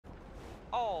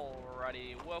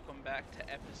everybody, welcome back to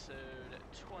episode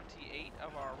 28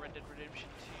 of our Red Dead Redemption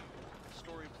 2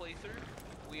 story playthrough.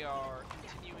 We are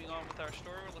continuing on with our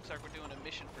story. It looks like we're doing a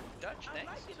mission for Dutch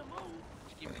next.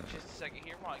 Just give me just a second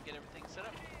here while I get everything set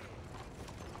up.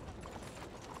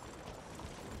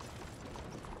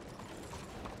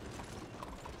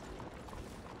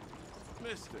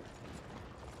 Mister.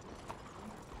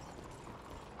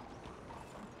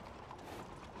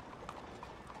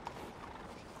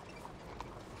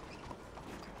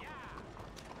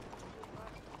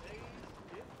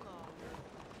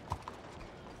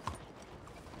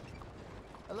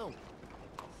 Hello.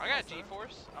 I got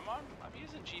G-Force. I'm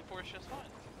using G-Force just fine.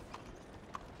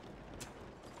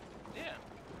 Yeah.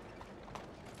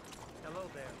 Hello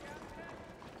there.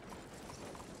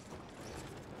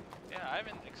 Yeah, I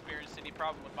haven't experienced any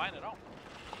problem with mine at all.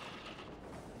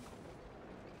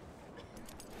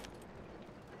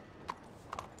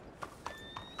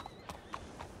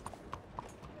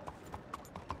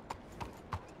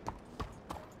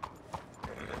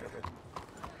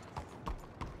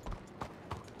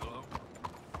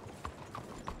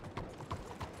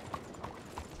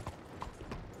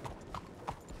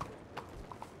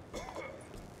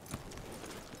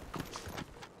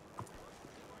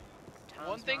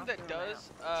 One thing that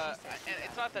does, and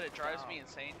it's not that it drives me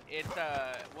insane, it's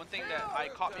one thing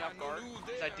that caught me off guard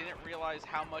is I didn't realize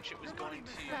how much it was going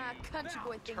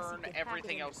to turn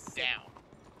everything else down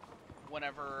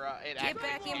whenever it activates. Get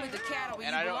back in with the cattle.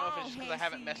 And I don't know if it's just because I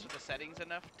haven't messed with the settings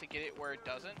enough to get it where it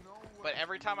doesn't, but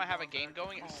every time I have a game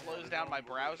going, it slows down my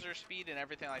browser speed and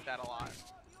everything like that a lot.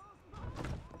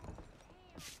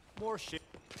 More shit.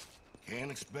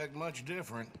 Can't expect much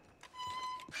different.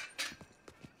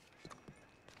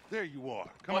 There you are.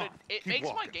 Come But on. it Keep makes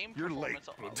my walking. game You're late.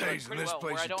 performance Days in pretty this well,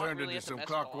 place where I has don't turned really into have to some mess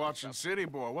with all that cock-watching stuff. city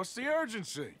boy. What's the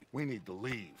urgency? We need to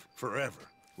leave. Forever.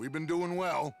 We've been doing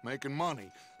well, making money,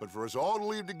 but for us all to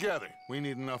leave together, we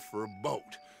need enough for a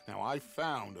boat. Now, I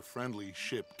found a friendly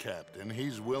ship captain.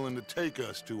 He's willing to take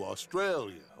us to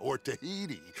Australia or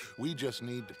Tahiti. We just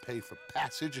need to pay for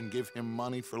passage and give him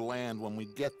money for land when we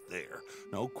get there.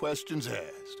 No questions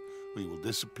asked. We will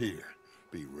disappear,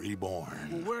 be reborn.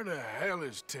 Well, where the hell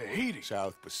is Tahiti?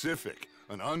 South Pacific,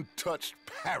 an untouched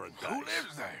paradise. Who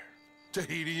lives there?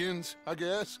 Tahitians, I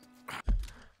guess.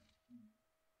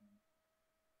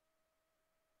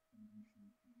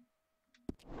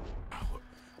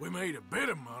 We made a bit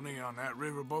of money on that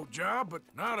riverboat job, but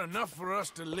not enough for us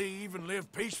to leave and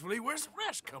live peacefully. Where's the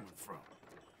rest coming from?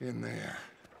 In there.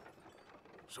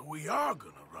 So we are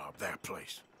gonna rob that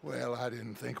place. Well, I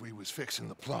didn't think we was fixing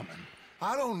the plumbing.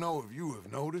 I don't know if you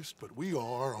have noticed, but we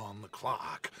are on the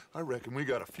clock. I reckon we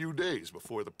got a few days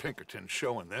before the Pinkerton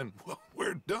show, and then, well,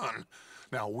 we're done.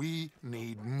 Now, we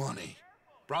need money.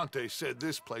 Bronte said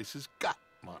this place has got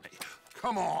money.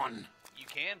 Come on. You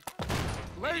can.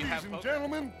 Ladies have and both.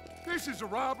 gentlemen, this is a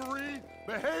robbery.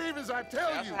 Behave as I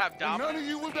tell They also you, have and none of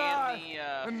you will die.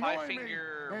 and the Annoy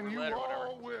five-finger me, and you roulette or whatever.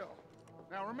 all will.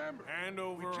 Now remember, Hand we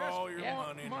over just all your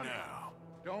want money now.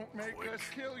 Don't make Quick. us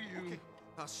kill you.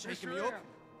 I'll shake Mr. him up. M,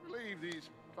 relieve these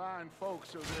fine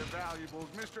folks of their valuables.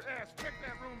 Mr. S, check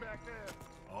that room back there.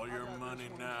 All your got money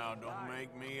this one now. for Don't life.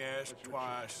 make me ask That's your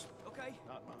twice. Okay.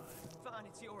 Not mine. Fine,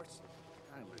 it's yours.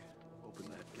 Kindly open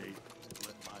that gate and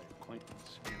let my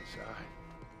acquaintance inside.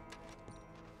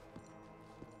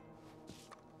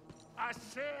 I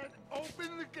said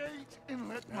open the gate and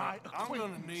let my I'm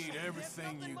acquaintance. gonna need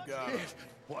everything you got. Yes.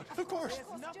 What? Of course.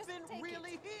 There's nothing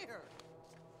really here.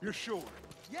 You're sure?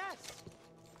 Yes.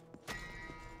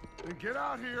 Then get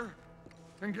out here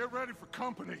and get ready for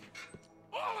company.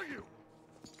 All of you!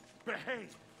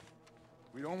 Behave.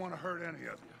 We don't want to hurt any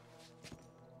of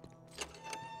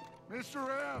you.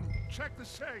 Mr. M, check the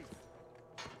safe.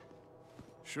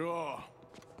 Sure.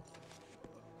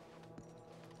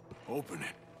 Open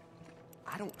it.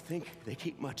 I don't think they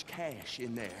keep much cash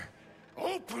in there.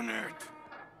 Open it!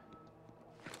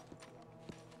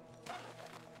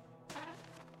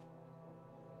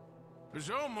 There's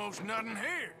almost nothing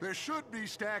here. There should be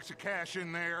stacks of cash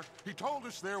in there. He told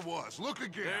us there was. Look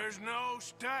again. There's no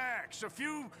stacks. A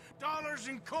few dollars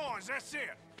in coins, that's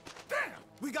it. Damn!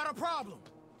 We got a problem.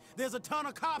 There's a ton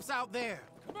of cops out there.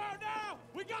 Come on now!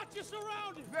 We got you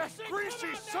surrounded! That I said, greasy come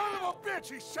on son now! of a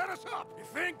bitch! He set us up! You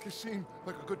think? This seemed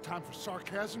like a good time for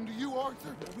sarcasm to you, Arthur?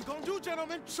 What we gonna do,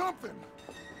 gentlemen? Something!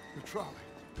 The trolley.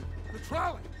 The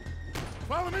trolley!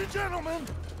 Follow me, gentlemen!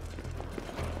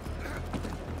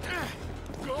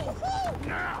 Go!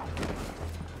 Now!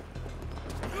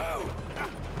 Go!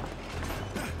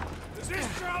 Does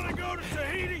this trolley go to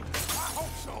Tahiti? I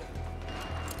hope so!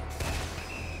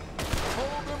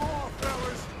 Hold them off,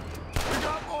 fellas! We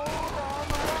got more on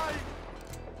the right!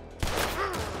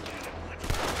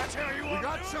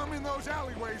 those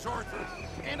alleyways, Arthur.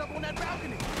 End up on that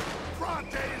balcony. Broad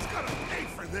day is gonna pay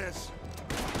for this.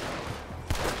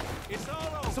 It's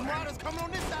all over. Some riders coming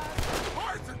on this side.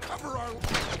 Arthur, cover our...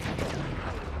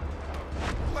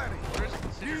 Lenny,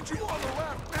 need you on the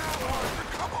left now,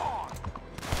 Arthur. Come on.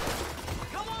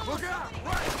 Come on! Look out!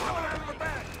 Right, coming out of the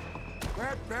back.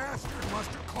 That bastard must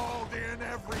have called in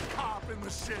every cop in the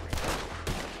city.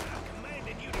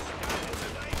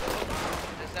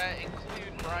 Does that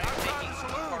include Brian taking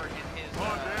part in his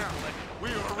On down. We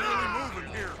are really moving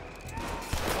here.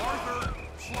 Arthur,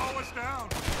 slow us down.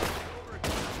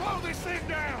 Slow this thing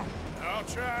down. I'll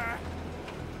try.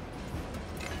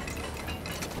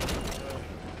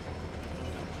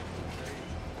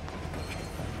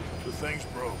 The thing's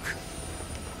broke.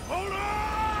 Hold on!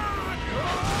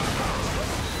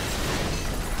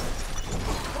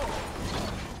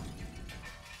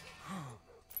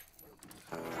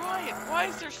 Brian, why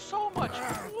is there so much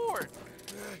floor?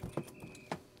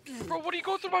 Bro, what do you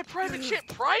go through my private shit?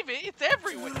 Private? It's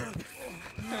everywhere.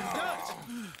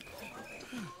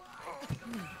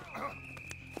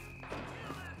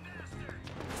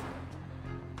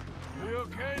 You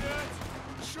okay,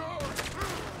 Dutch? Sure.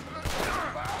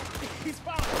 He's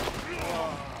following.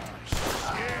 Oh,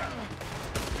 shit.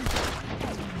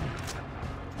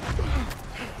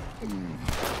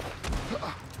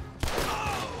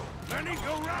 Lenny,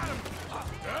 go ride him.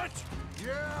 Dutch?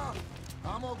 Yeah,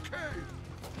 I'm okay.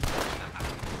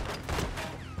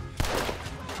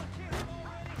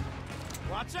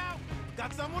 Watch out.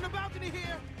 Got some on the balcony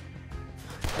here.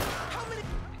 How many Can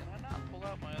I not pull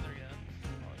out my other gun?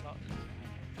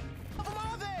 of them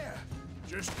are there?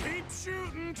 Just keep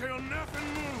shooting till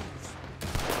nothing moves.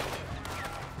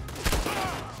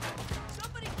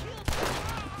 Somebody killed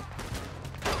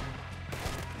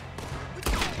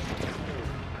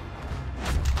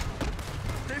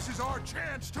This is our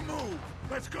chance to move.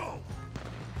 Let's go.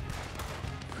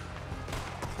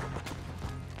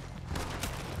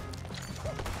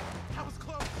 That was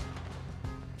close.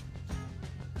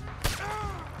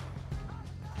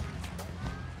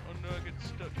 Oh no, I get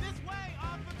stuck. This way,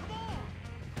 Arthur. Come on.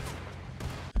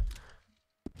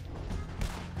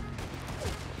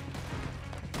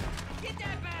 Get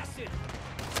that bastard!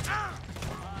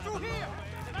 Through here.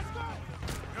 Let's go.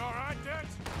 You all right,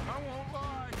 Dutch? I won't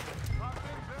lie. I've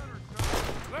been better, son.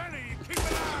 Lenny, you keep an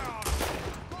eye on him.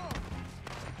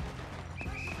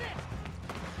 Shit.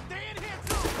 Stay in here,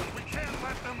 too. We can't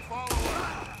let them follow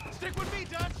us. Stick with me,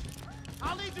 Dutch.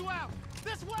 I'll lead you out.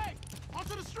 This way.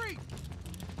 Onto the street.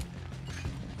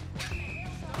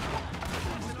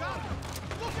 We got him.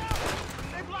 Look out.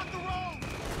 They blocked the road.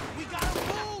 We gotta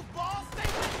move, boss. Stay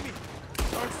with me.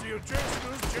 Once the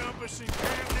O'Driscolls jump us and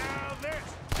can now this.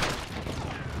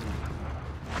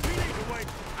 We need to wait.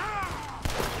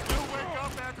 We'll wake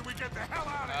up after we get the hell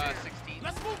out of here. 16.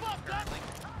 Let's move up, Dutch.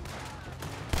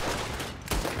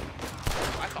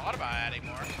 I thought about adding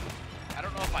more. I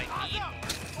don't know if I need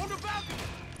more. On the balcony.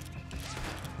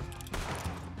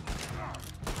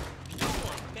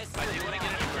 I do want to get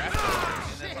a new graphic card,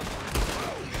 and that's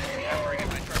after I get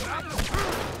my truck.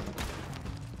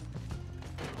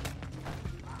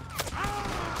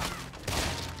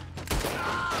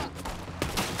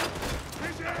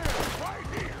 His ass, right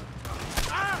here.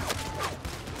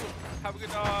 Have a good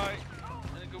night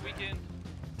and a good weekend.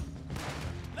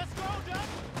 Let's go, Dutch.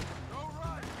 Go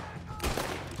right.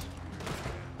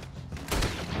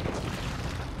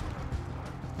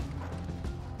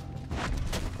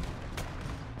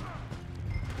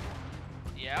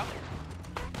 Yeah.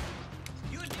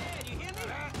 You're dead, you hear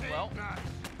me? Well,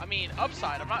 I mean,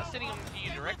 upside. I'm not sending them to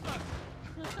you directly.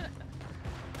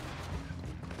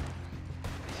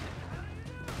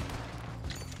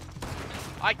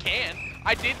 I can.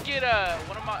 I did get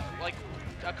one of my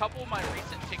a couple of my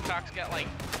recent TikToks got like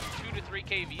 2 to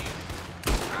 3K views.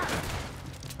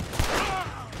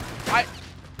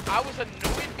 I was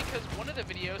annoyed because one of the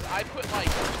videos I put like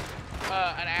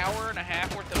an hour and a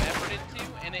half worth of effort into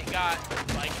and it got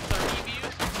like 30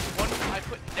 views. One I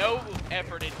put no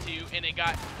effort into and it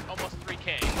got almost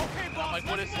 3K. And I'm like,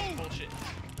 what is this bullshit?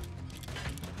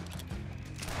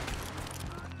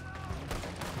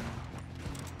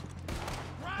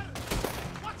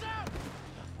 Watch out!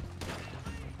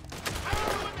 How you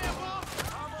doing there, boss?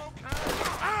 I'm okay.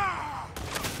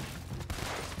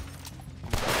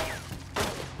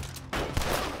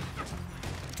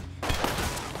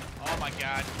 Oh my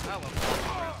god, I love this.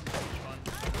 So much fun.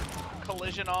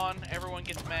 Collision on, everyone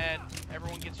gets mad,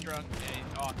 everyone gets drunk. And,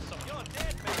 oh, it's so much fun.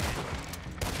 Dead, man.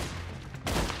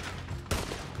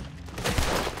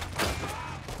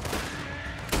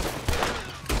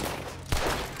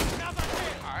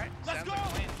 Alright, Let's sounds go. like a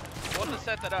plan. We'll have to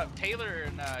set that up. Taylor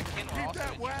and Ken were also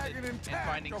that wagon interested in intact,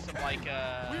 finding some okay? like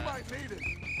We might need it.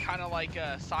 kind of like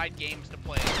side games to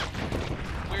play.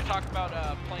 We were talking about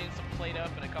playing some Played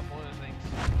Up and a couple other things.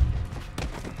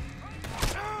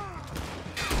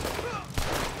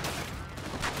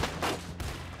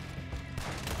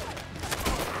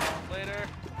 Later.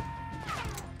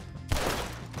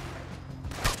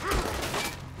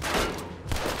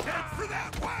 Head for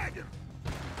that wagon!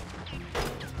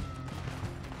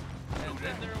 And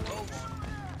then there was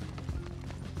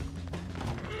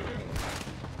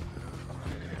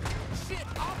Shit,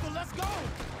 Arthur, let's go!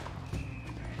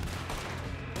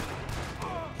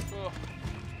 oh.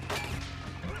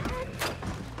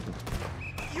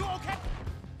 You okay?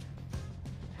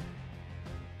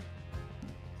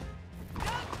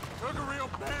 Took a real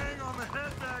bang on the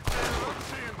head back there. I'm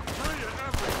seeing 3 of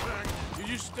everything. You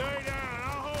just stay down.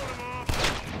 I'll hold him off.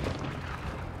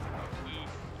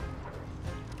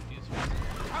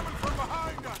 Coming from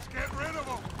behind us. Get rid of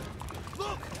them.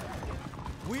 Look!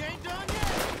 We ain't done yet!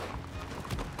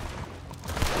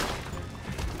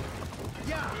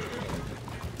 Yeah!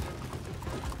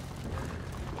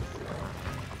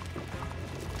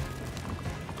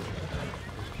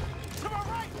 To my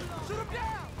right! Shoot him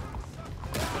down!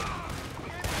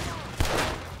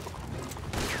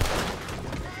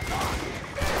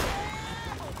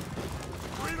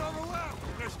 Three on the left.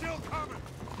 They're still coming.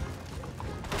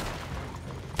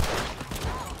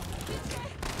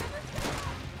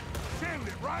 Send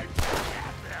it right back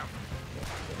at them.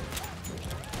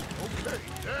 Okay,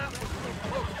 that was a little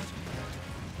close.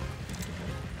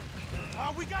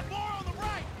 We got more on the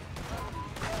right!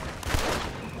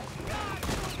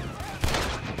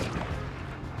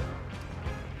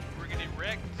 We're getting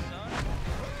wrecked, son.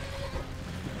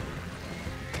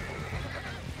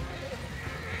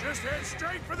 Just head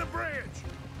straight for the bridge.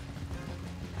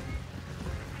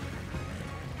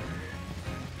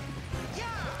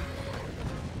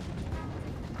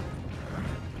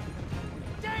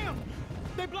 Damn!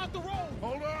 They blocked the road!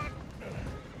 Hold on.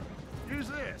 Use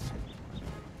this.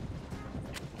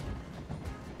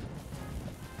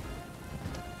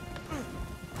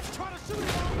 Try to shoot him!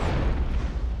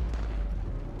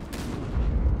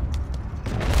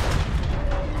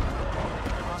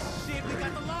 Oh, shit, we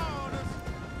got the law on us!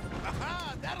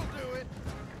 Aha, that'll do it!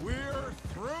 We're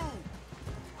through.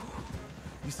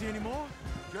 You see any more?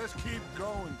 Just keep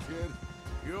going, kid.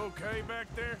 You okay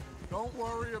back there? Don't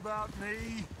worry about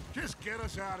me. Just get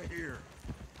us out of here.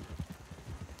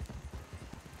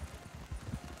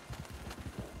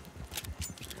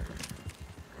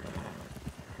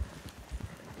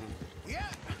 Yeah!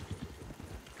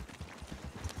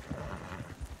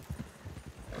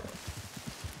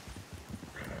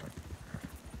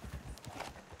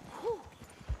 Whew.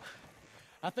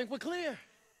 I think we're clear.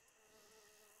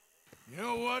 You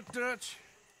know what, Dutch?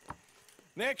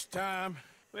 Next time,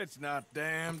 let's not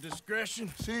damn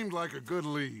discretion. Seemed like a good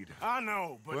lead. I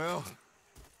know, but... Well,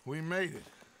 we made it.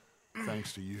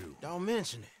 Thanks to you. Don't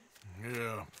mention it.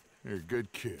 Yeah. You're a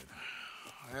good kid.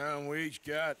 And we each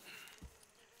got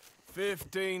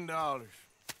 $15.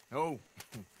 Oh,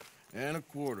 and a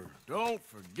quarter. Don't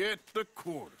forget the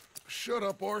quarter. Shut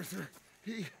up, Arthur.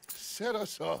 He set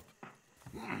us up.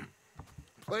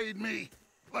 Played me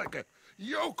like a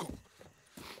yokel.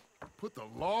 Put the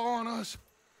law on us.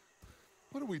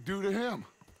 What did we do to him?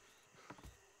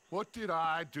 What did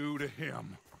I do to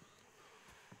him?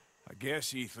 I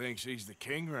guess he thinks he's the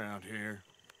king around here.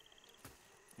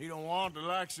 He don't want the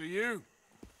likes of you.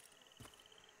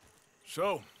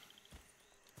 So,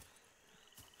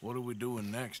 what are we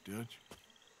doing next, Dutch?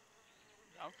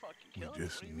 I'm fucking We killing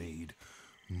just need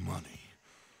money.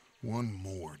 One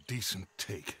more decent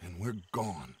take, and we're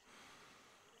gone.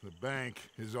 The bank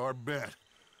is our bet.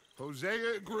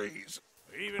 Hosea agrees.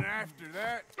 Even after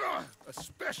that?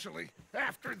 Especially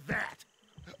after that.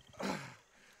 I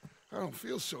don't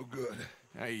feel so good.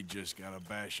 Now you just got a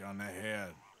bash on the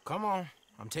head. Come on,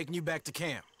 I'm taking you back to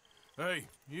camp. Hey,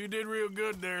 you did real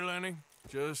good there, Lenny.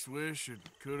 Just wish it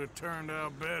could have turned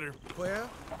out better. Well,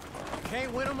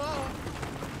 can't win them all.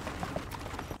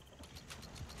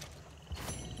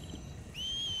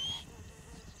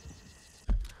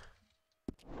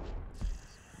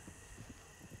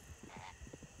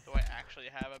 Do I actually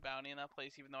have a bounty in that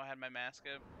place even though I had my mask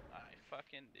up? I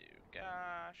fucking do.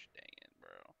 Gosh dang it, bro.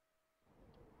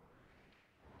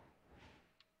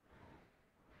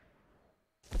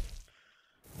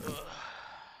 Ugh.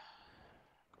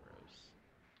 Gross.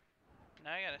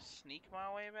 Now I gotta sneak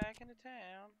my way back into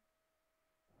town.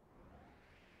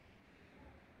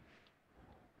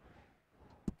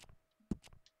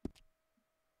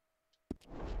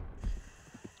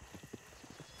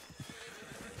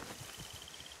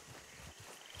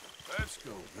 Let's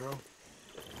go, girl.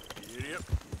 Yep.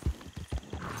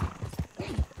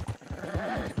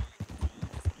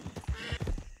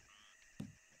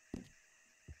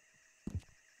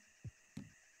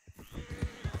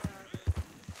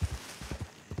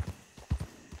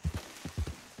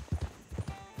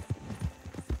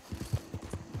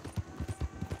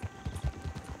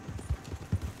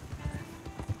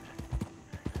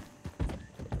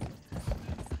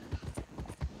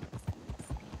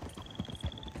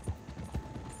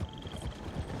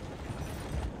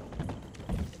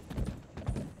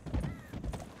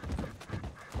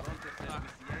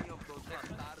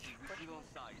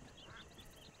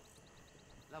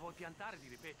 La vuoi piantare di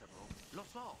ripeterlo? Lo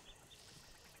so.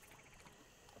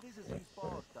 This is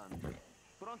important.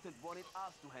 Fronted wanted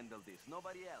us to handle this,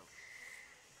 nobody else.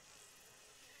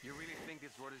 You really think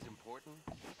this road is important?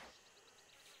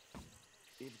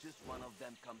 If just one of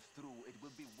them comes through, it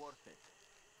will be worth it.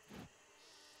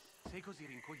 Sei così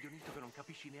rincoglionito che non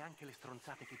capisci neanche le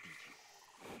stronzate che dici.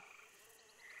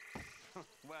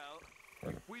 Well,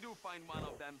 if we do find one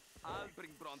of them, I'll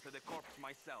bring Bronte the corpse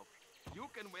myself. You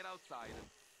can wait outside.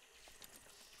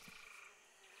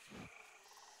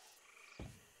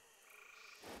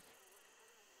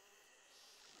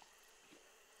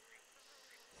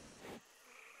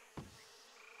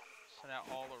 So now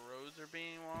all the roads are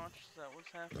being watched? Is that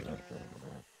what's happening right now?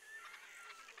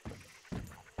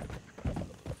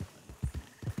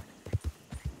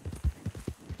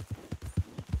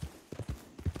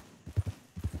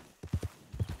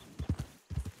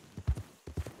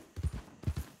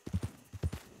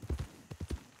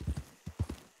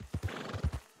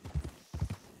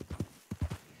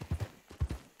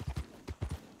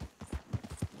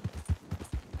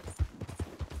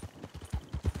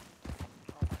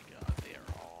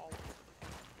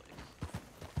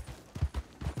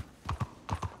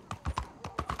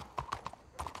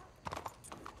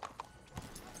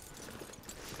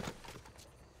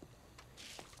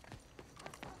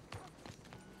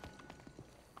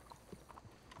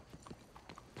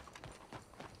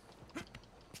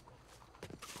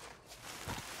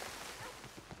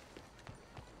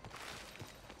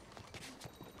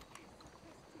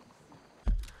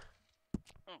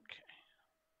 Okay.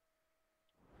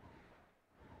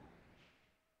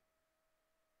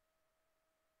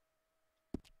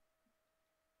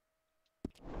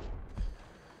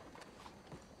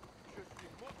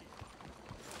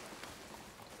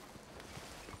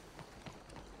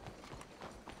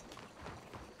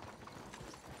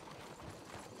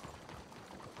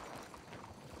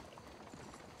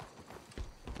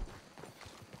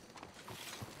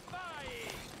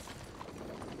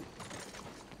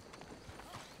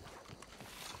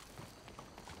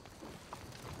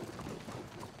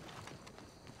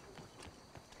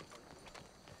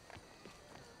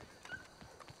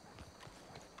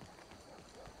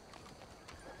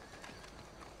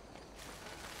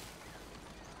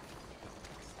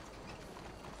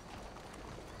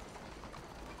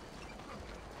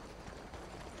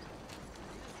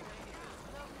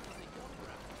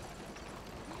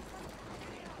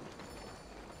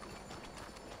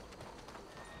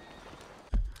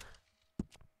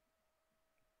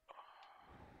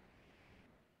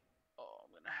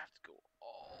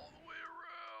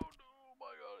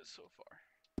 So far.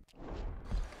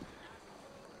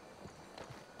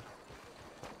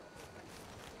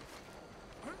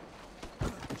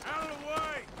 Out of the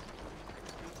way!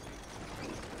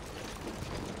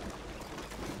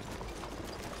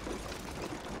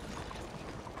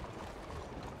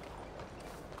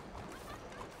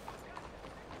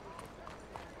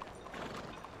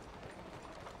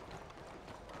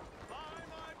 Buy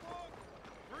my book!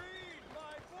 Read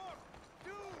my book!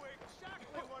 Do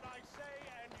exactly what I say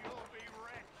and you'll be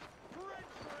rich!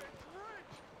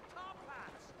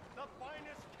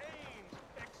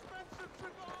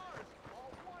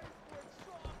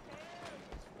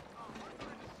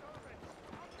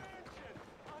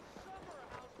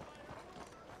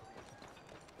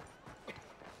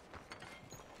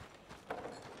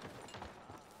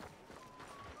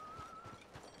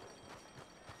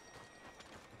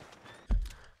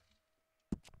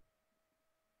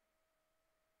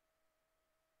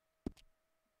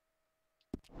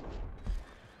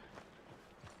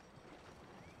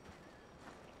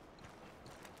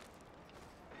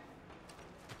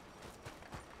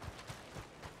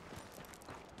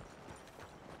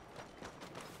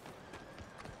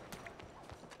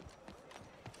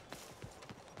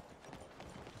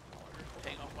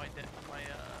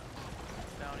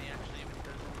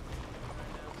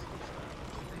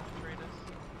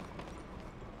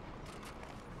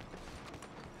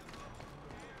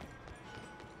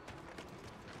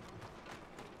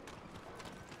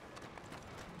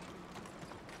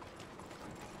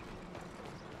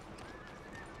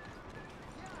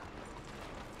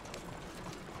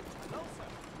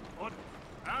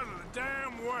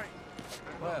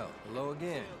 Well, hello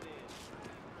again.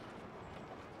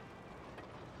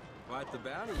 Quite the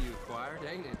bounty you acquired,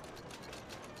 ain't it?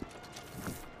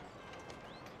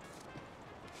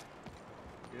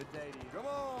 Good day to you. Come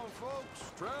on,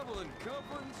 folks. Travel in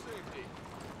comfort and safety.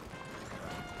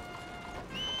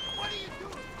 What are you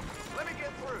doing? Let me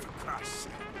get through. Gosh.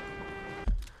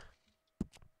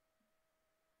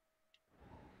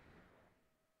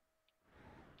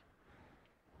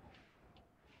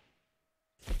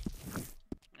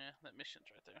 Yeah, that mission's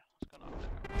right there. Let's go knock that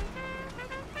out.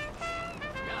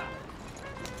 Yeah.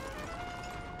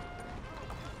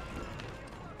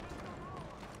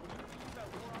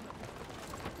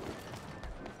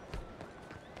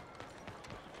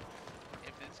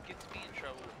 If this gets me in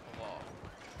trouble with the law,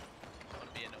 I'm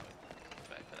gonna be annoyed with the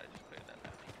fact that I just cleared that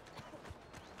bounty.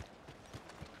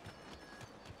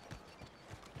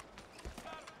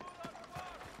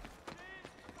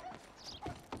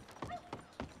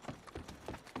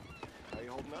 How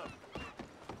you holding up?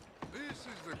 This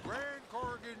is the Grand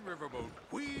Corrigan Riverboat,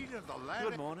 queen of the land.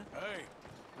 Good morning. Hey,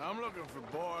 I'm looking for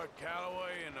Boy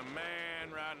Calloway and the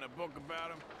man writing a book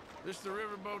about him. This the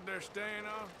riverboat they're staying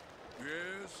on?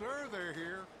 Yes, sir, they're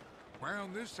here.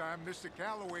 Around this time, Mr.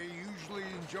 Calloway usually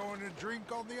enjoying a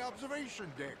drink on the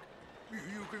observation deck.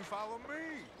 You can follow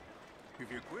me.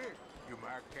 If you're quick, you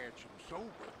might catch him sober.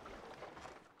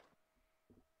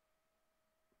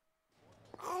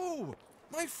 Oh,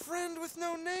 my friend with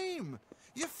no name.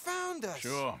 You found us.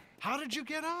 Sure. How did you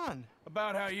get on?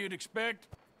 About how you'd expect.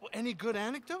 Well, any good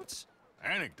anecdotes?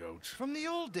 Anecdotes? From the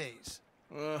old days.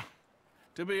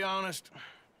 To be honest,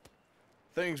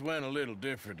 things went a little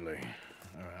differently.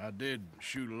 I did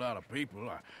shoot a lot of people.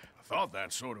 I thought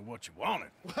that's sort of what you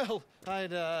wanted. Well,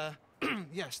 I'd,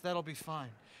 yes, that'll be fine.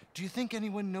 Do you think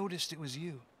anyone noticed it was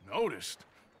you? Noticed?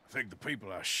 I think the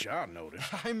people I shot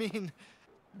noticed. I mean,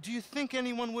 do you think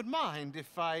anyone would mind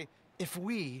if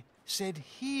we said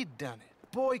he'd done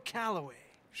it? Boy Calloway.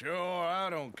 Sure, I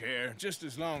don't care. Just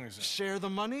as long as... Share the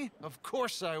money? Of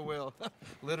course I will.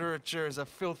 Literature is a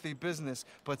filthy business,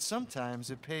 but sometimes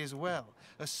it pays well,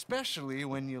 especially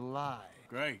when you lie.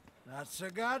 Great. Not so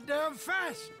goddamn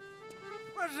fast.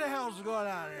 What the hell's going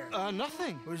on here?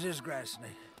 Nothing. Who's this grass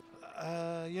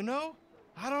snake? You know,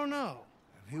 I don't know.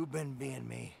 Have you been being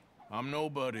me? I'm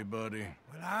nobody, buddy.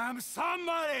 Well, I'm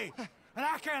somebody! And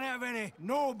I can't have any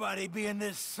nobody being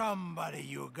this somebody,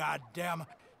 you goddamn...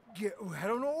 I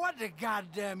don't know what the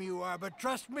goddamn you are, but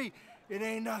trust me, it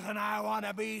ain't nothing I want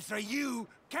to be, so you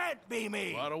can't be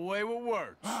me! What a way with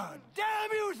words.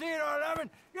 Damn you, Theodore Levin!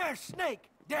 You're a snake!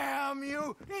 Damn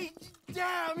you!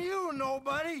 Damn you,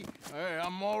 nobody! Hey,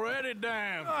 I'm already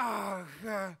damned. Oh,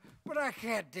 God. But I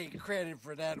can't take credit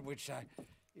for that which I...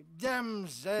 Them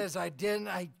says I didn't.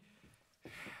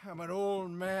 I'm an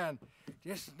old man.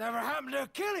 Just never happened to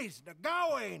Achilles, to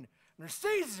Gawain, or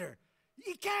Caesar.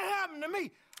 It can't happen to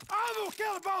me. I'm gonna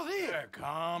kill both of you. Yeah,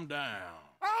 calm down.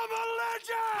 I'm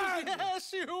a legend!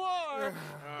 Yes, you are! All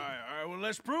right, well,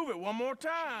 let's prove it one more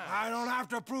time. I don't have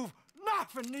to prove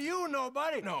nothing to you,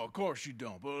 nobody. No, of course you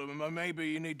don't, but maybe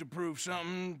you need to prove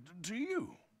something to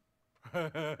you.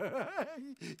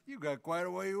 You got quite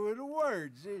a way with the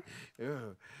words.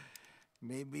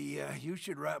 Maybe you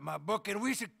should write my book and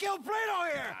we should kill Plato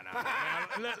here!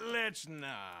 Let's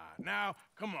not. Now,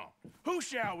 come on. Who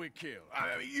shall we kill?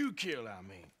 I mean, you kill, I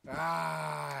mean.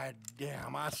 Ah,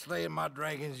 damn. I slayed my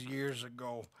dragons years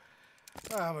ago.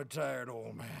 I'm a tired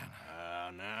old man.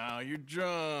 Now, you're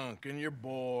drunk and you're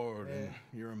bored and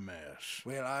you're a mess.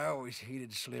 Well, I always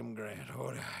hated Slim Grant.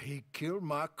 Oh, he killed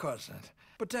my cousin.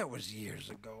 But that was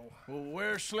years ago. Well,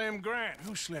 where's Slim Grant?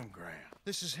 Who's Slim Grant?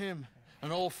 This is him.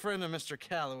 An old friend of Mr.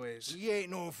 Calloway's. He ain't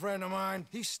no friend of mine.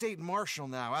 He's state marshal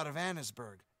now, out of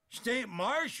Annesburg. State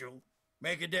marshal?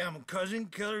 Make a damn cousin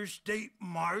killer state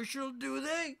marshal, do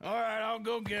they? All right, I'll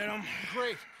go get him.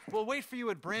 Great. We'll wait for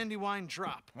you at Brandywine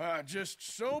Drop. Just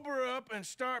sober up and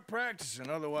start practicing.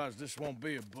 Otherwise, this won't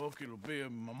be a book. It'll be a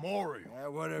memorial.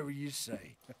 Whatever you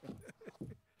say.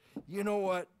 You know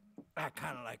what? I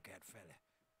kind of like that fella.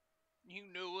 You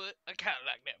know what? I kind of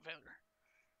like that fella.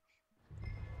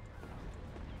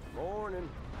 Morning.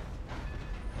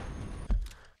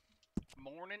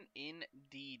 Morning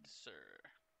indeed, sir.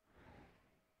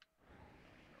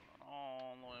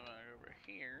 All the way back over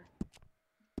here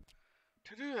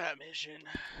to do that mission.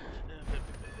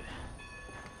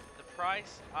 The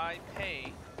price I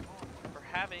pay for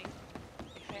having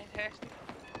a fantastic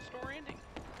story ending.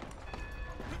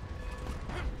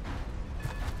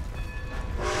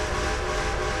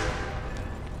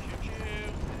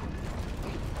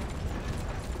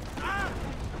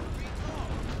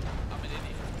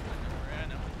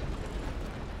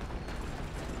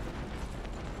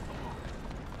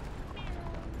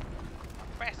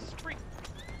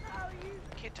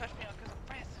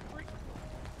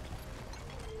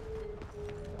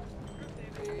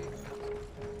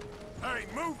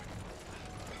 ain't moving.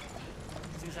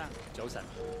 先生，早晨。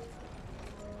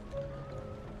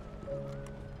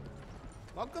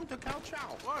Welcome to Cow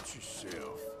Chow. Watch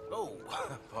yourself. Oh,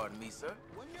 pardon me, sir.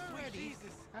 When you're ready,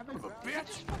 have a bitch.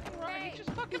 He just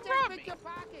fucking robbed me. your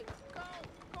pocket. Go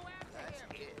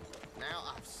after him. Now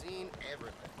I've seen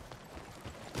everything.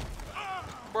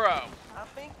 Bro. I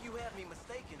think you have me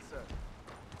mistaken, sir.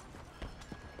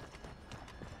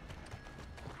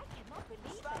 I cannot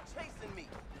believe Stop chasing me.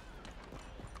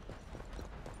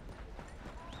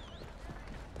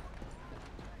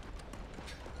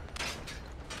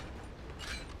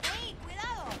 ¡Ey,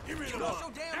 cuidado! Give me the Go gun.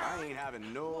 so damn I ain't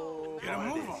having no Get a part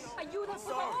of move this. on. ¡Ayuda, I'm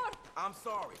por sorry. favor! I'm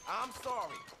sorry. I'm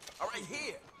sorry. All right,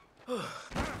 here.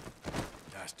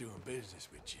 Nice doing business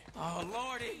with you. Oh,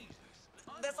 Lordy.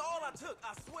 That's all I took,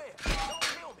 I swear. Don't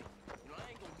kill me. You know, I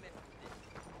ain't gonna mess with this.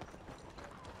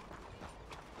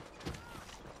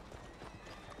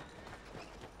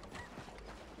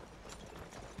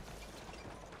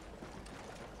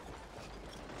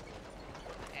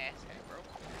 Asshole, bro.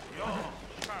 Yo.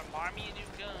 She's trying to buy me a new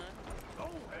gun. Oh,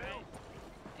 Alright.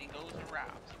 And goes and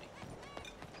robs me.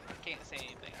 I can't say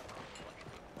anything, I robbed a bunch of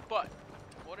people. But,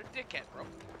 what a dickhead, bro.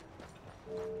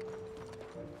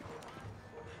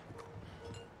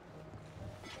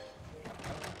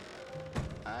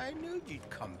 I knew you'd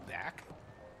come back.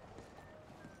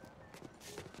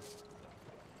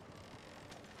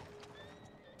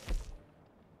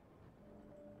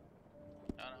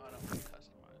 No, I don't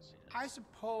customize. I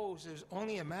suppose it was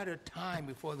only a matter of time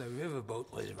before the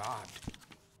riverboat was robbed.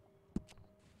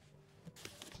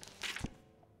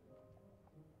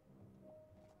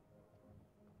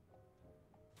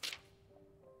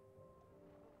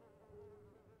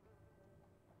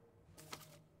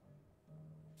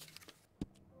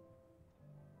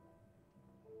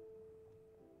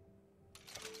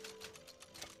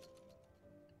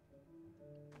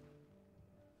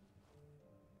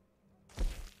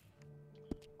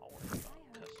 I'll worry about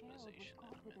I heard Cheryl was customization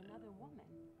caught in with a minute. another woman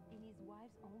in his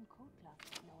wife's own coat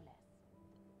closet, no less.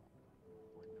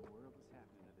 What in the world is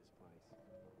happening to this place?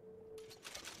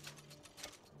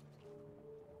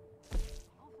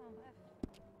 Enfin bref.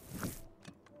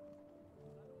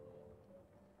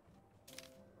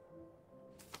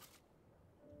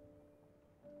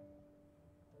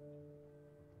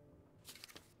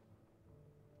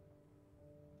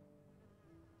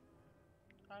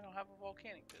 I don't have a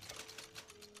volcanic pistol.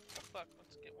 Fuck,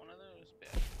 let's get one of those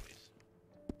bad boys.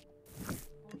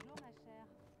 Bonjour, ma chère.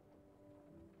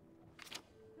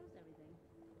 How's everything?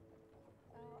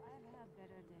 Oh, I've had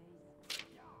better days.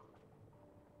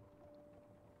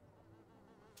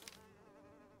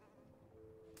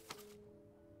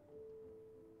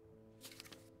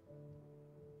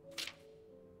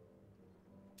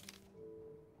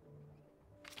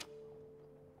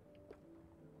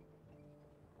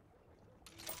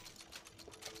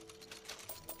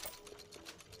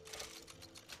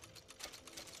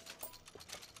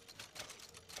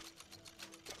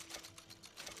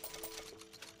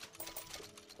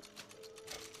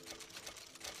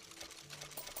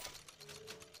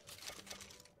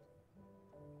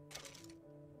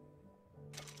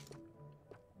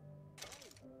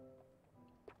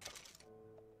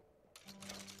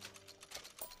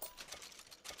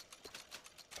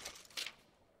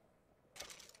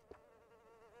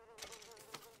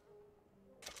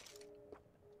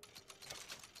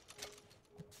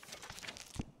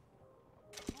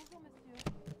 Bonjour, monsieur.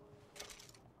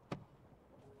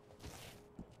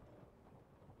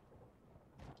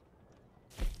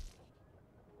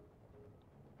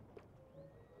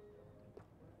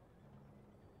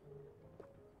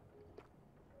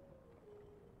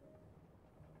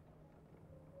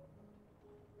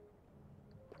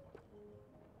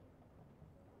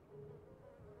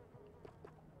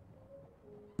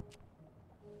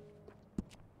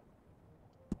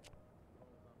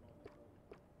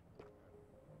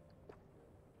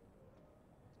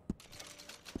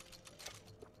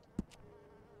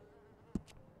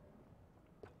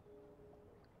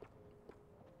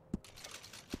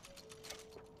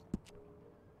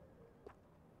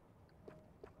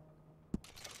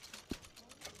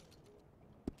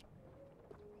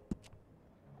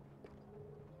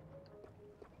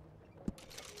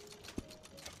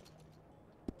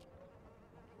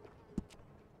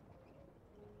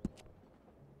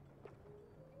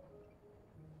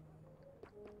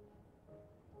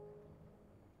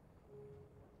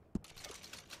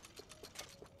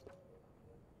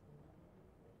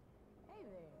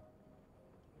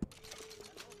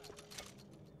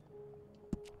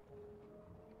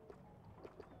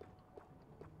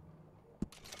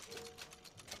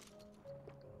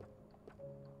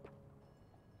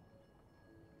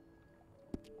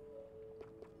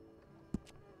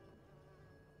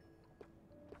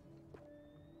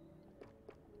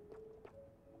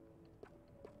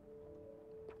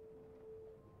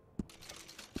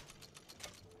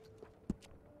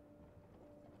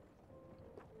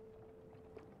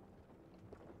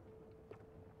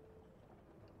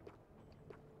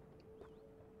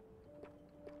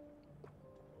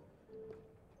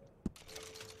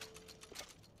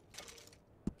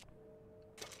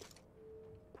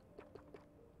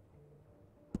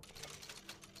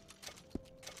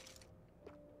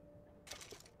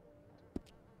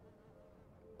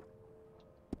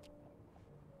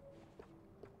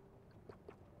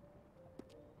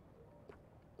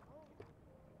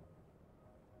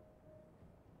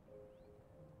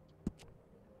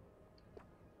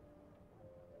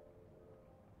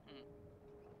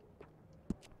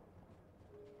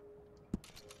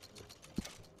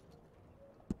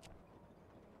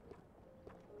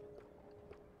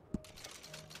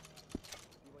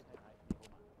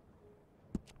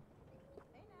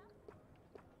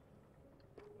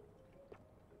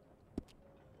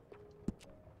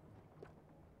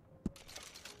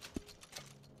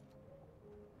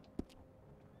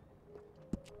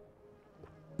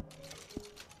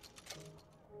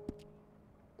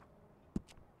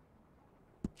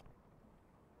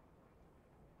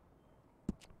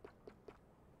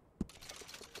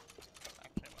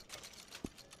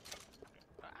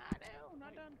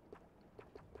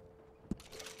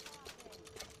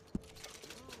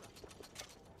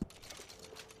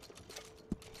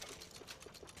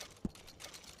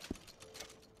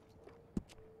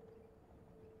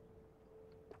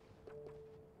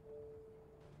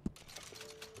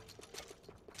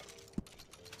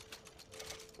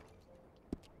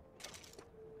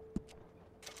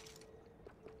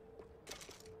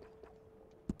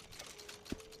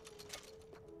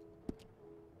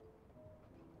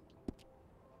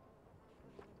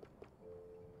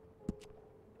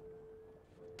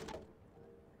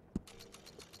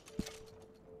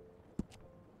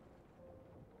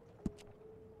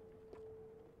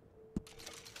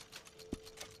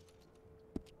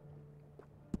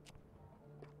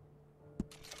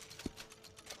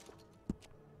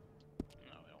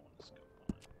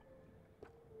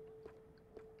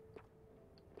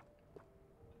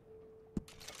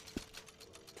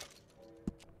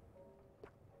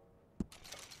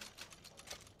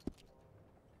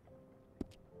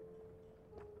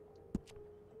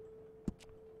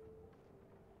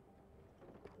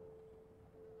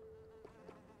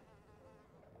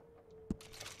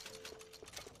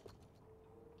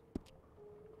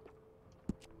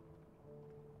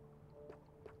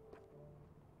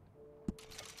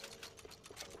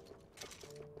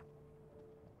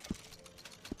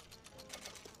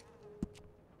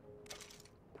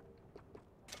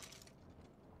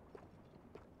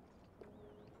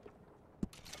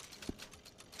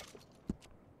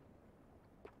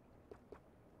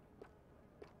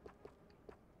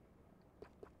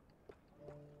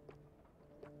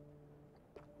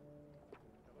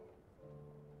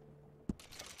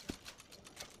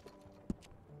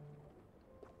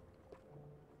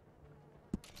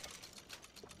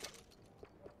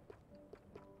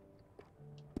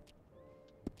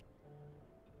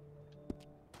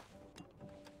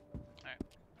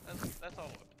 That's all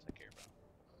the weapons I care about.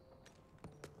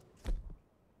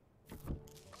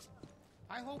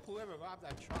 I hope whoever robbed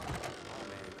that truck. Oh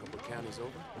man, a couple counties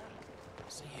over.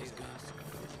 See his guns.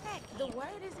 Heck, the word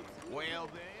isn't. Well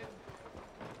then.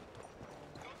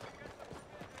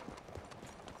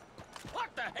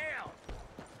 What the hell?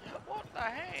 What the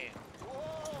hell?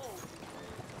 Whoa!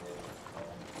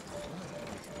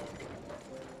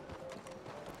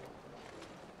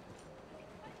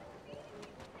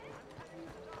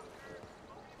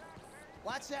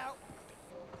 Watch out!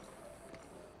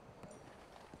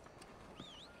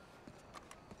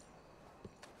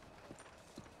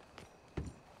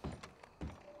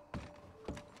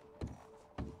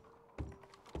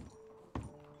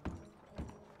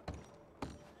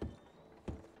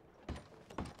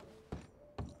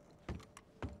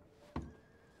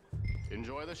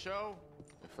 Enjoy the show,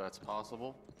 if that's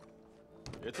possible.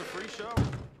 It's a free show,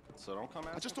 so don't come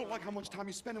out. I just don't like how much time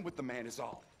you're spending with the man is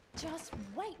all. Just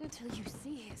wait until you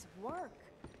see his work.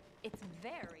 It's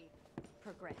very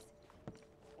progressive.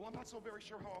 Well, I'm not so very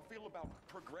sure how I feel about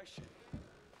progression.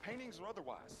 Paintings or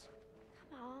otherwise.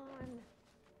 Come on.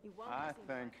 You won't I have seen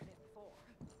think much of it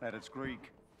before. that it's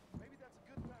Greek. Maybe that's a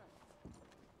good thing.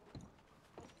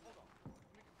 Hold on.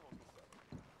 Let me compose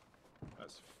myself.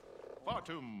 That's far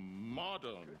too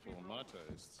modern for my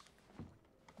tastes.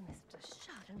 Mr.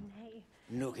 Chardonnay.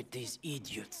 Look at these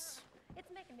idiots. It's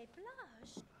making me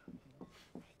blush.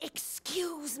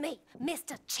 Excuse me,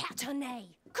 Mr. Chardonnay.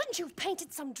 Couldn't you have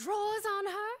painted some drawers on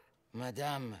her?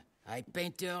 Madame, I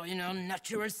paint her in her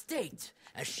natural state,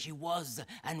 as she was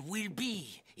and will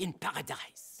be in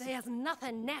paradise. There's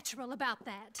nothing natural about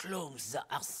that. Clothes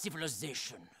are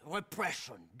civilization,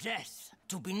 repression, death.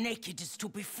 To be naked is to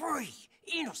be free,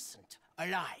 innocent,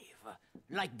 alive.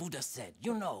 Like Buddha said,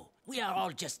 you know, we are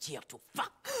all just here to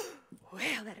fuck.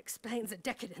 Well, that explains the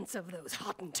decadence of those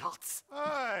Hottentots.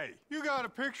 Hey, you got a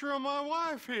picture of my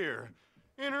wife here.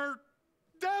 In her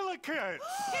delicates.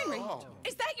 Henry,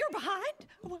 is that your behind?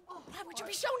 Why would you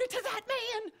be showing it to that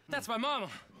man? That's my mama.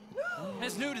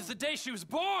 As nude as the day she was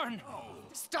born.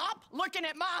 Stop looking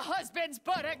at my husband's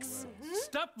buttocks.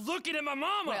 Stop looking at my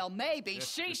mama. Well, maybe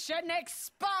she shouldn't have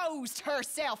exposed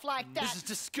herself like that. This is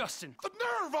disgusting. The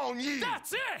nerve on you!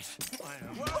 That's it!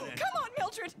 Come on,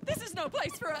 Mildred. This is no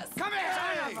place for us. Come here,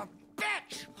 son of a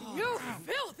bitch! You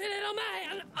filthy little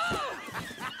man. Oh!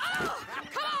 Oh!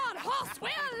 Come on, horse,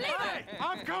 we'll leave Hey,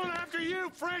 I'm coming after you,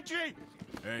 Frenchie!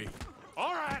 Hey.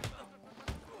 All right.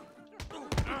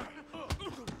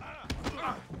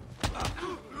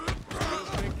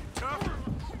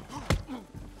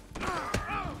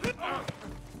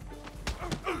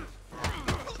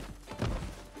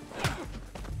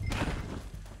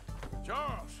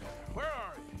 Charles, where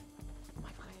are you?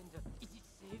 My friend, is it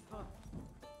safe?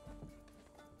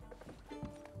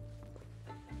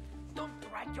 Don't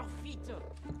drag your feet.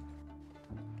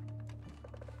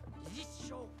 This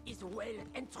show is well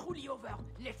and truly over.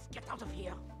 Let's get out of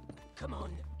here. Come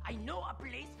on, I know a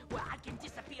place where I can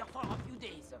disappear for a few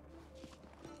days.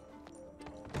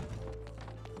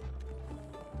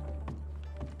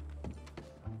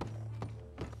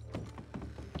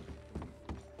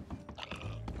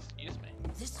 Excuse me.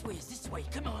 This way,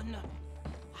 come on.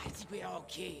 I think we are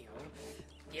okay.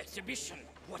 The exhibition,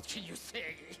 what can you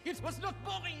say? It was not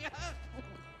boring.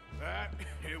 That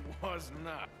it was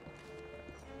not.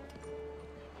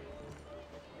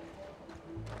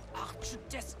 Aren't you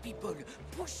test people?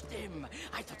 Push them.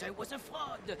 I thought I was a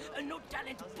fraud, a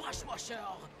no-talent brush washer.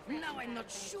 Now I'm not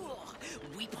sure.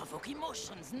 We provoke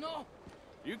emotions, no?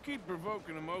 You keep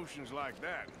provoking emotions like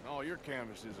that, and all your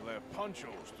canvases will have punch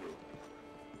holes through.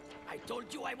 I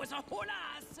told you I was a whole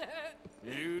ass.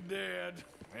 You did,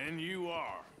 and you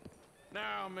are.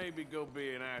 Now maybe go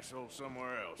be an asshole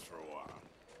somewhere else for a while.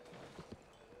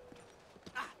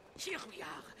 Ah, here we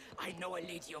are. I know a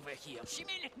lady over here. She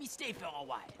may let me stay for a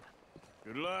while.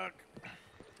 Good luck.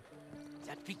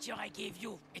 That picture I gave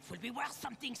you, it will be worth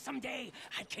something someday.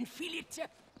 I can feel it.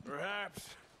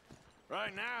 Perhaps.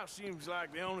 Right now, seems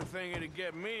like the only thing it'd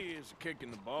get me is a kick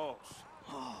in the balls.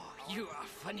 Oh, you are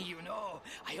funny, you know.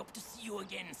 I hope to see you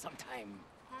again sometime.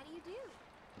 How do you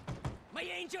do? My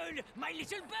angel, my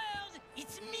little bird,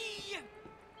 it's me!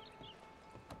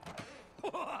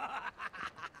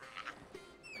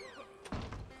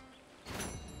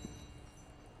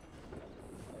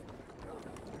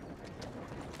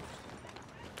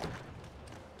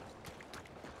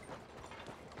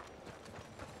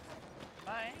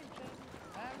 My angel,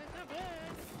 my little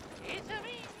bird, it's a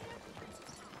me.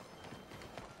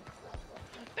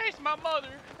 There's my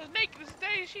mother, as naked as the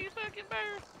day she fucking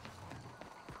bird.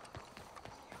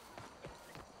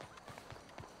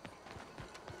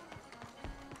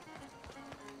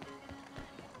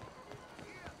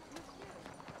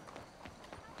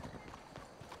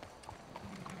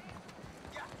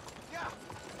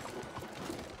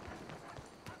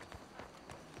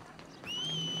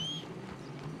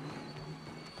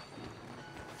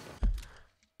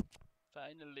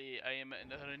 Finally, I am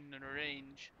in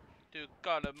range to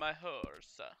color my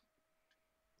horse.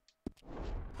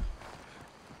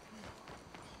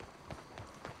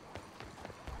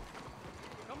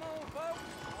 Come on, folks.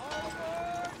 All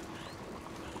aboard.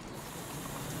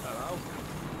 Hello?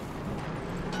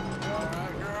 All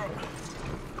right, girl.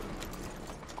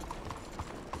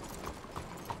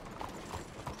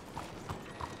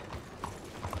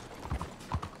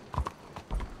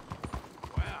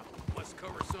 Wow, must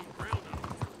cover some ground on it.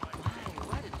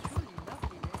 What a truly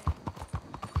lovely day.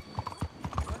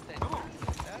 What the Come on.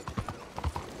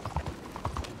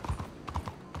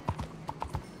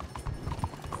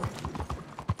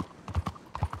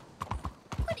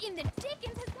 What in the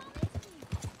dickens has gone into you?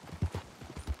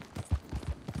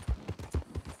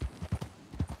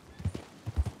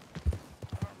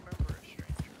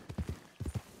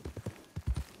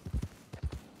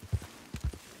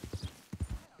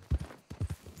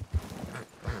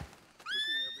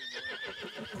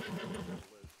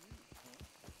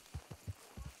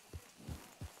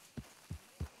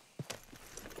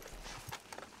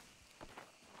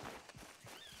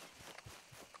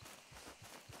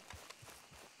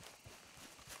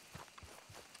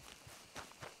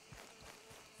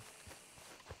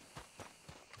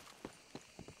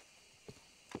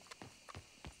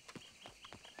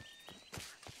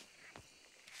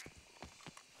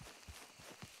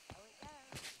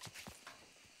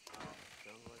 I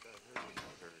don't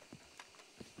remember a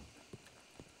stranger.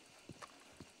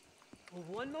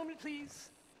 One moment, please.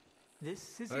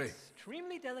 This is Hey.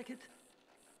 extremely delicate.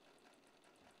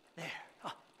 There.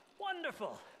 Ah,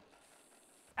 wonderful.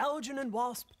 Algernon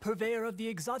Wasp, purveyor of the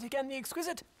exotic and the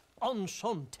exquisite.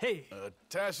 Enchanté.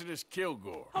 Tacitus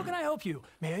Kilgore. How can I help you?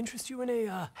 May I interest you in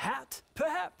a hat,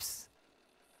 perhaps?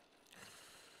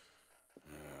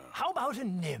 How about a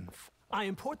nymph? I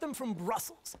import them from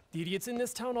Brussels. The idiots in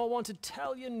this town all want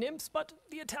Italian nymphs, but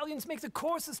the Italians make the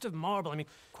coarsest of marble. I mean,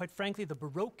 quite frankly, the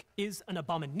Baroque is an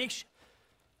abomination.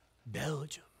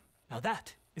 Belgium. Now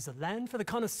that is a land for the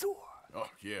connoisseur. Oh,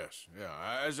 yes. Yeah,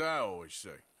 as I always say.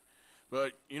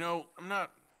 But, you know, I'm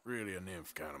not really a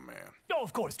nymph kind of man. Oh,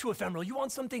 of course, too ephemeral. You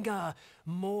want something,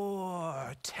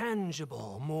 more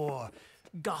tangible, more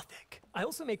gothic. I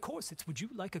also make corsets. Would you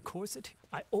like a corset?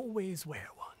 I always wear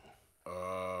one.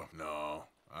 No,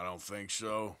 I don't think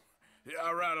so. Yeah,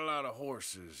 I ride a lot of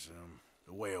horses.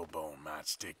 The whalebone might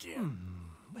stick in.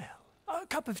 Well, a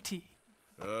cup of tea.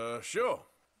 Sure.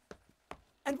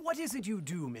 And what is it you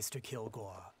do, Mr.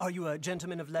 Kilgore? Are you a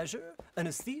gentleman of leisure? An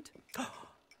aesthete?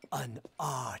 An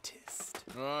artist?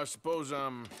 I suppose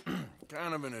I'm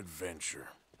kind of an adventurer.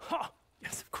 Ha!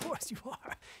 Yes, of course you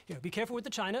are. Here, be careful with the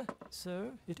china.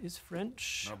 Sir, it is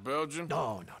French. Not Belgian?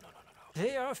 No.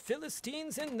 They are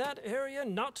Philistines in that area,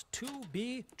 not to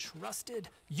be trusted.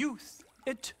 Youth,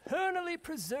 eternally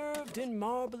preserved in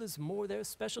marble, is more their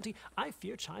specialty. I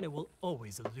fear China will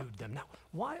always elude them. Now,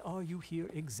 why are you here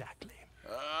exactly?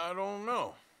 I don't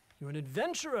know. You're an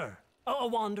adventurer, a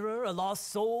wanderer, a lost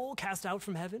soul cast out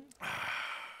from heaven?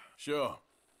 Sure.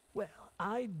 Well,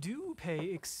 I do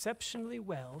pay exceptionally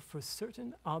well for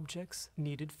certain objects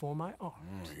needed for my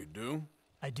art. You do?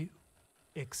 I do.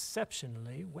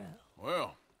 Exceptionally well.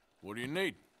 Well, what do you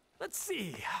need? Let's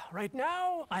see. Right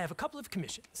now, I have a couple of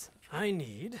commissions. I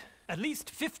need at least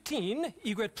 15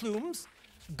 egret plumes.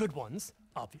 Good ones,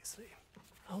 obviously.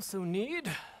 I also need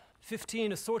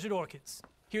 15 assorted orchids.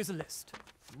 Here's a list.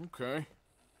 Okay.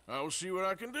 I will see what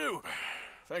I can do.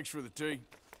 Thanks for the tea.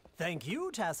 Thank you,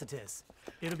 Tacitus.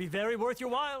 It'll be very worth your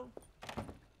while.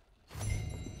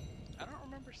 I don't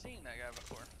remember seeing that guy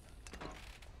before.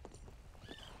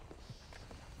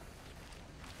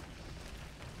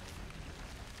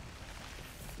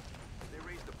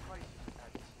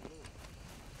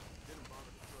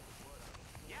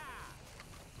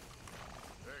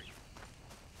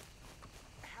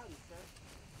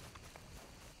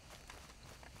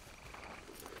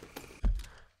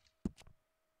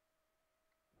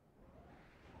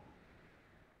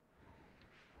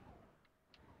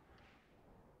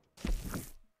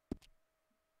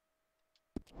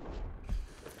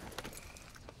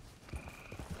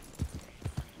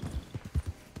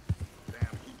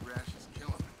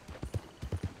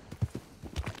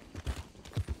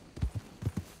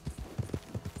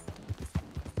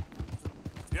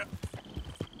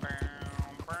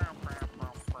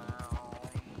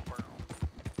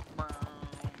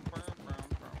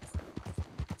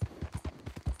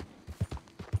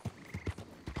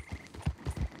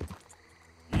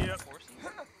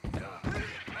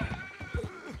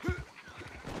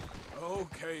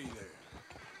 Okay there.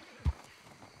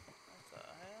 What the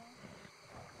hell?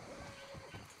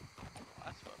 Oh,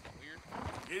 that's fucking weird.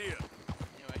 Giddy up.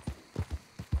 Anyway.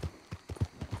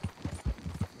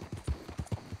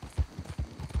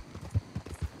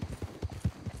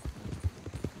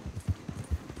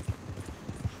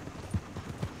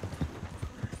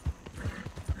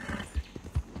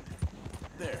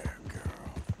 There, girl.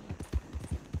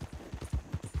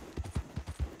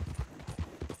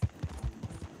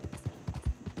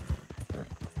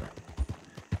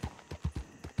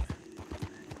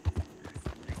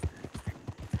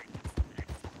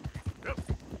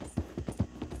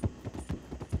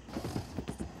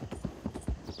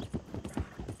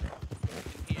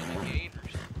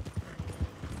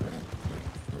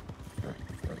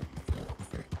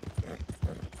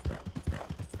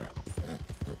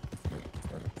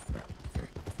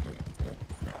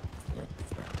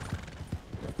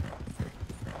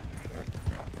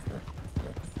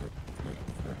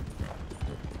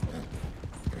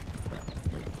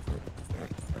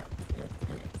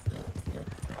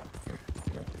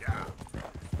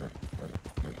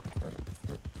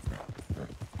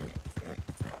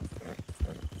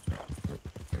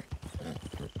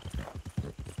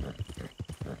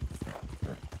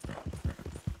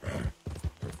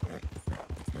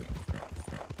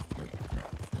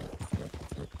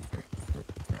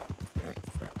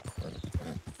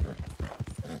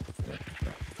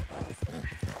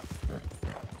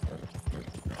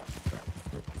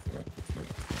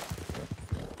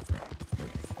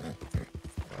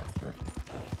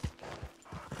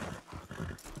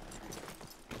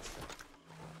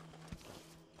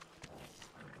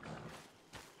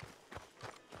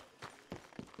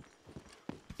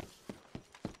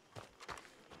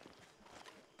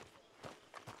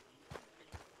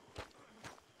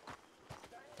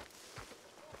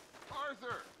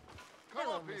 Arthur! Come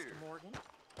Hello, up here. Mr. Morgan.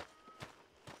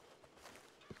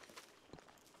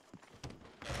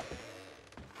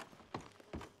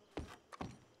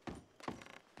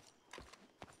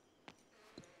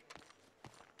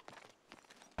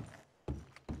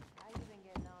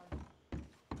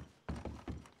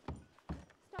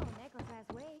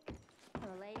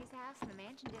 house in the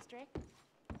mansion district.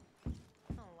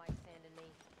 I don't like Saint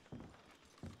Denis.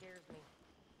 Scares me.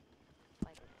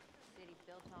 Like a city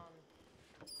built on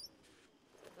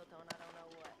I don't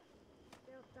know what.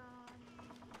 Built on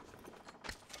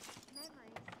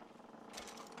memories. The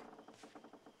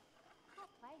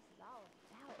whole place is all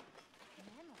about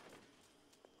memories.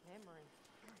 Memory.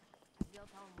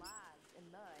 Built on lies and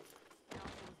mud. And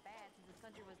all things bad since this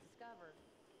country was discovered.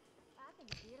 I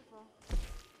think it's beautiful.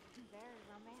 Very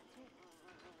romantic.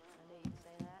 I knew you'd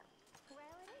say that.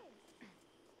 Well, it is.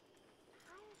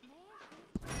 Highest mansion,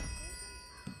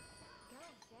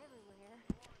 ghosts everywhere.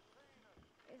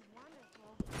 It's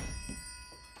wonderful.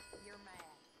 You're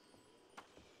mad.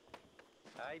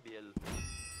 Hi, Bill.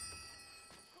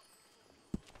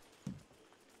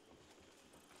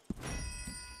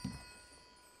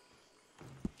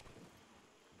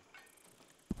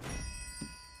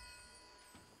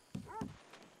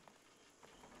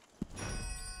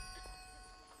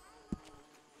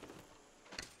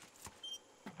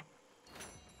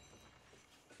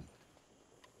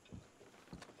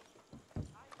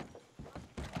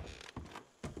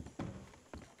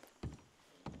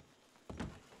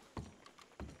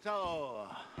 So,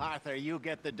 Arthur, you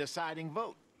get the deciding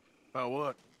vote. About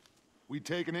what? We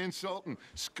take an insult and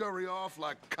scurry off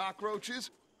like cockroaches?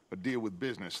 Or deal with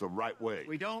business the right way?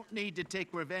 We don't need to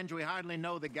take revenge. We hardly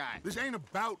know the guy. This ain't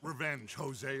about revenge,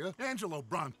 Hosea. Angelo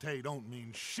Bronte don't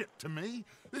mean shit to me.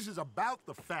 This is about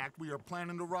the fact we are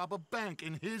planning to rob a bank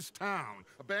in his town.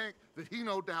 A bank that he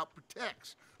no doubt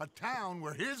protects. A town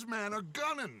where his men are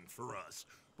gunning for us.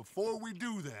 Before we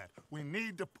do that, we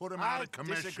need to put him out of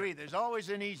commission. I disagree. There's always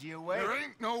an easier way. There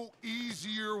ain't no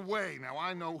easier way. Now,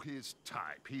 I know his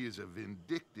type. He is a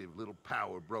vindictive little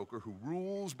power broker who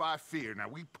rules by fear. Now,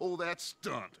 we pull that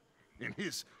stunt in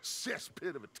his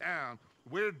cesspit of a town,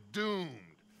 we're doomed.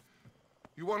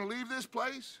 You want to leave this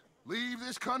place? Leave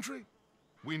this country?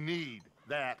 We need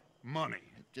that money.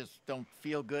 It just don't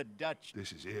feel good, Dutch.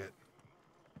 This is it.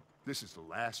 This is the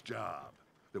last job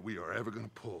that we are ever going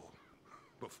to pull.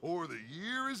 Before the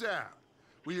year is out,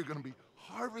 we are going to be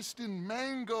harvesting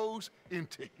mangoes in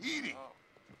Tahiti.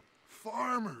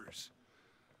 Farmers.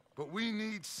 But we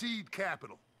need seed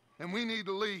capital, and we need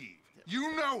to leave.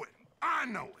 You know it. I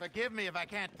know it. Forgive me if I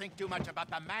can't think too much about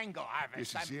the mango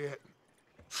harvest. This is it.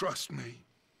 Trust me.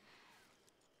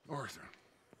 Arthur.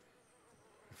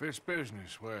 If it's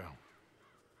business, well,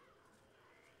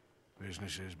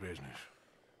 business is business.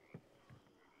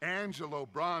 Angelo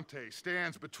Bronte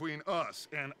stands between us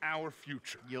and our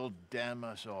future. You'll damn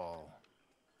us all.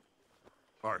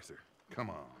 Arthur, come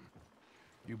on.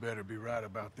 You better be right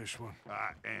about this one.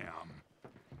 I am.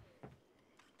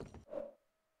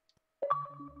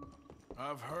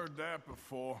 I've heard that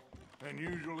before. And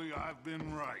usually I've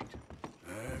been right.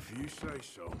 If you say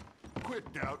so.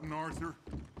 Quit doubting, Arthur.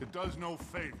 It does no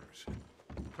favors.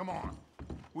 Come on.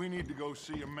 We need to go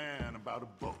see a man about a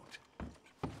boat.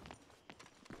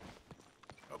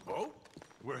 A boat?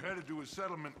 We're headed to a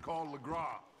settlement called Le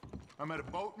Gras. I met a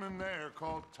boatman there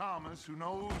called Thomas who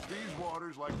knows these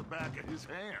waters like the back of his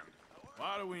hand.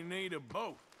 Why do we need a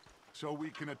boat? So we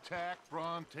can attack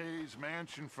Bronte's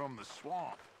mansion from the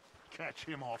swamp. Catch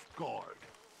him off guard.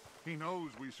 He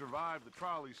knows we survived the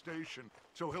trolley station,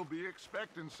 so he'll be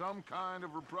expecting some kind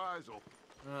of reprisal.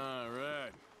 All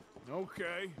right.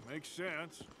 Okay, makes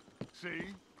sense.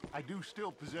 See? I do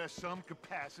still possess some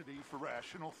capacity for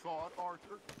rational thought,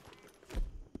 Arthur.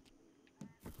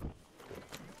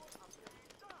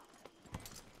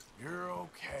 You're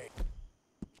okay,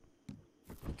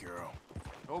 girl.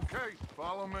 Okay,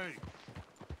 follow me.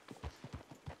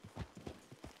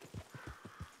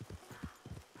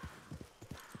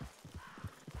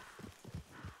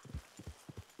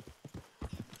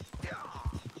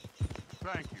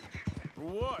 Thank you. For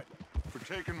what? For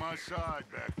taking my side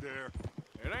back there.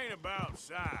 It ain't about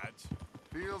sides.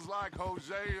 Feels like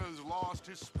Hosea's lost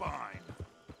his spine.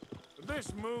 But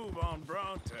this move on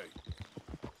Bronte,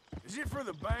 is it for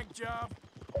the bank job?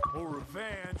 Or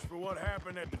revenge for what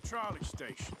happened at the trolley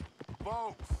station?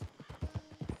 Both.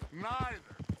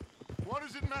 Neither. What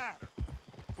does it matter?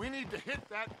 We need to hit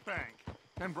that bank.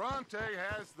 And Bronte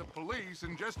has the police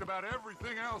and just about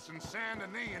everything else in Saint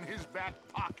Denis in his back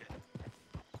pocket.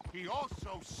 He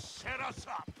also set us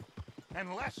up.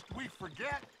 And lest we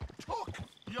forget, took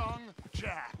young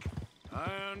Jack. I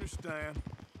understand.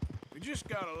 We just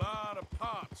got a lot of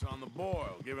pots on the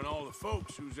boil, given all the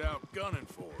folks who's out gunning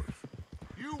for us.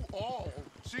 You all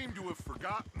seem to have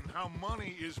forgotten how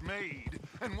money is made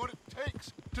and what it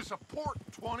takes to support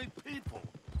 20 people.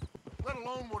 Let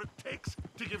alone what it takes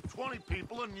to give 20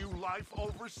 people a new life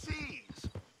overseas.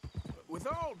 With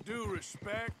all due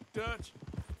respect, Dutch,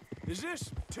 Is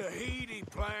this Tahiti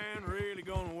plan really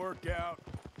gonna work out?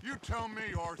 You tell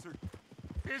me, Arthur.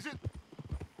 Is it?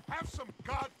 Have some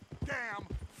goddamn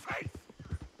faith!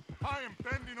 I am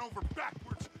bending over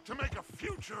backwards to make a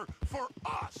future for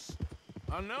us!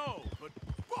 I know, but...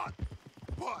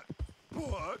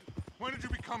 But? When did you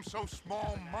become so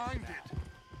small-minded?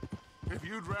 If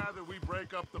you'd rather we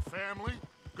break up the family,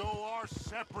 go our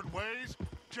separate ways,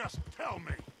 just tell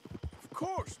me. Of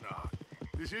course not.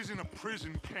 This isn't a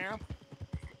prison camp.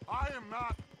 I am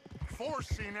not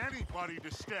forcing anybody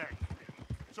to stay.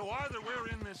 So either we're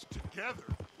in this together,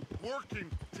 working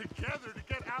together to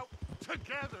get out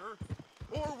together,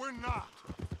 or we're not.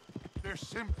 There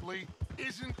simply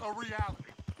isn't a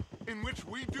reality in which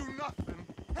we do nothing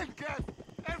and get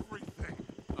everything.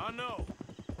 I know.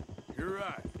 You're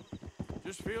right.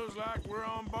 Just feels like we're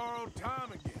on borrowed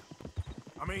time again.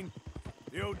 I mean,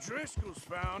 the O'Driscolls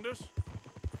found us.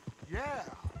 Yeah.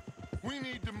 We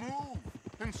need to move,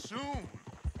 and soon.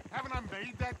 Haven't I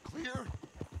made that clear?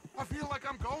 I feel like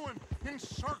I'm going in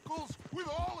circles with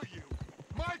all of you.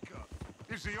 Micah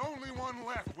is the only one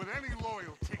left with any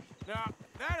loyalty. Now,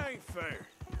 that ain't fair.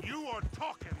 You are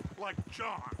talking like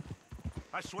John.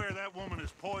 I swear that woman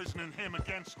is poisoning him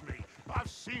against me. I've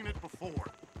seen it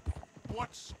before.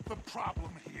 What's the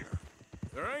problem here?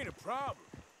 There ain't a problem.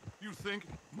 You think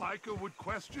Micah would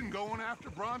question going after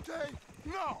Bronte?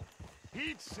 No.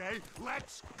 He'd say,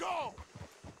 let's go.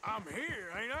 I'm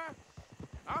here, ain't I?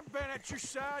 I've been at your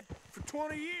side for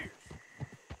 20 years.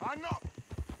 I know.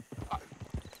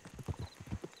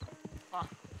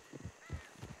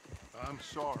 I'm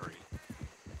sorry,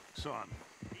 son.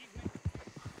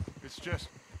 It's just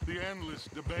the endless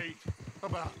debate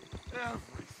about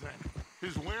everything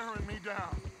is wearing me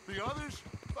down. The others,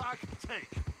 I can take.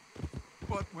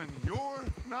 But when you're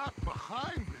not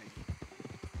behind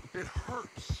me, it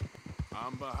hurts.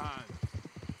 I'm behind.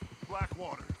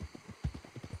 Blackwater,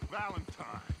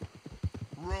 Valentine,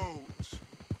 Rhodes,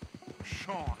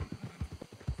 Sean,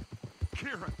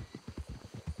 Kieran.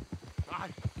 I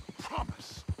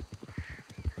promise.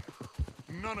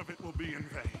 None of it will be in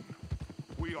vain.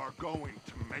 We are going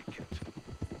to make it.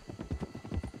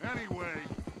 Anyway,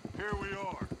 here we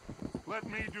are. Let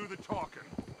me do the talking.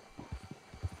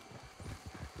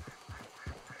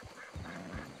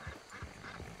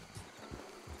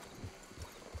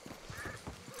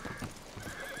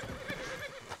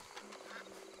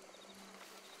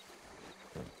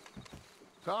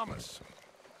 Thomas,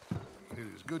 it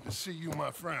is good to see you,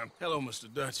 my friend. Hello,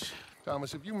 Mr. Dutch.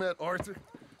 Thomas, have you met Arthur?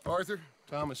 Arthur,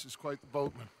 Thomas is quite the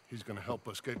boatman. He's gonna help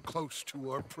us get close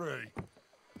to our prey.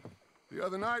 The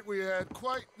other night we had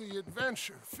quite the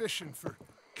adventure fishing for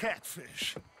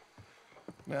catfish.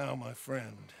 Now, my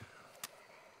friend,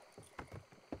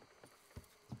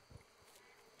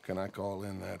 can I call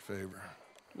in that favor?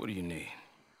 What do you need?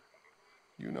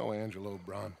 You know Angelo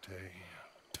Bronte.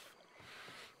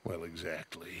 Well,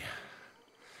 exactly.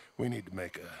 We need to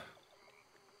make a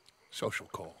social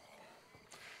call.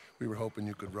 We were hoping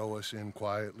you could row us in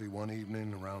quietly one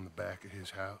evening around the back of his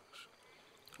house.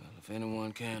 Well, if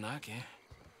anyone can, I can.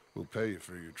 We'll pay you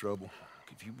for your trouble.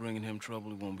 If you bringing him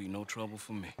trouble, it won't be no trouble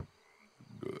for me.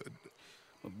 Good.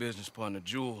 My business partner,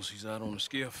 Jules, he's out on the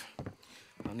skiff.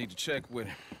 I need to check with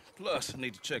him. Plus, I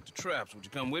need to check the traps. Would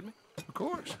you come with me? Of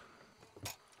course.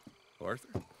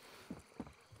 Arthur?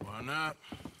 Why not?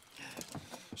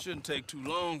 Shouldn't take too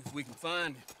long if we can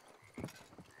find it.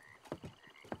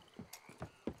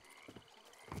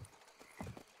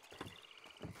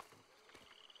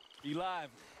 Be lively.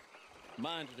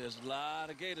 Mind you, there's a lot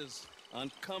of gators.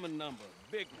 Uncommon number.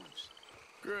 Big ones.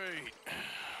 Great.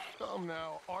 Come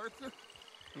now, Arthur.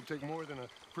 It'll take more than a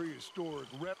prehistoric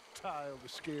reptile to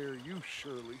scare you,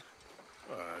 Shirley.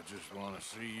 I just want to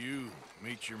see you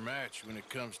meet your match when it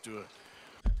comes to a...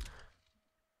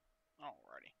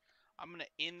 Alrighty. I'm going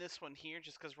to end this one here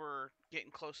just because we're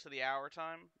getting close to the hour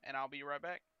time, and I'll be right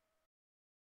back.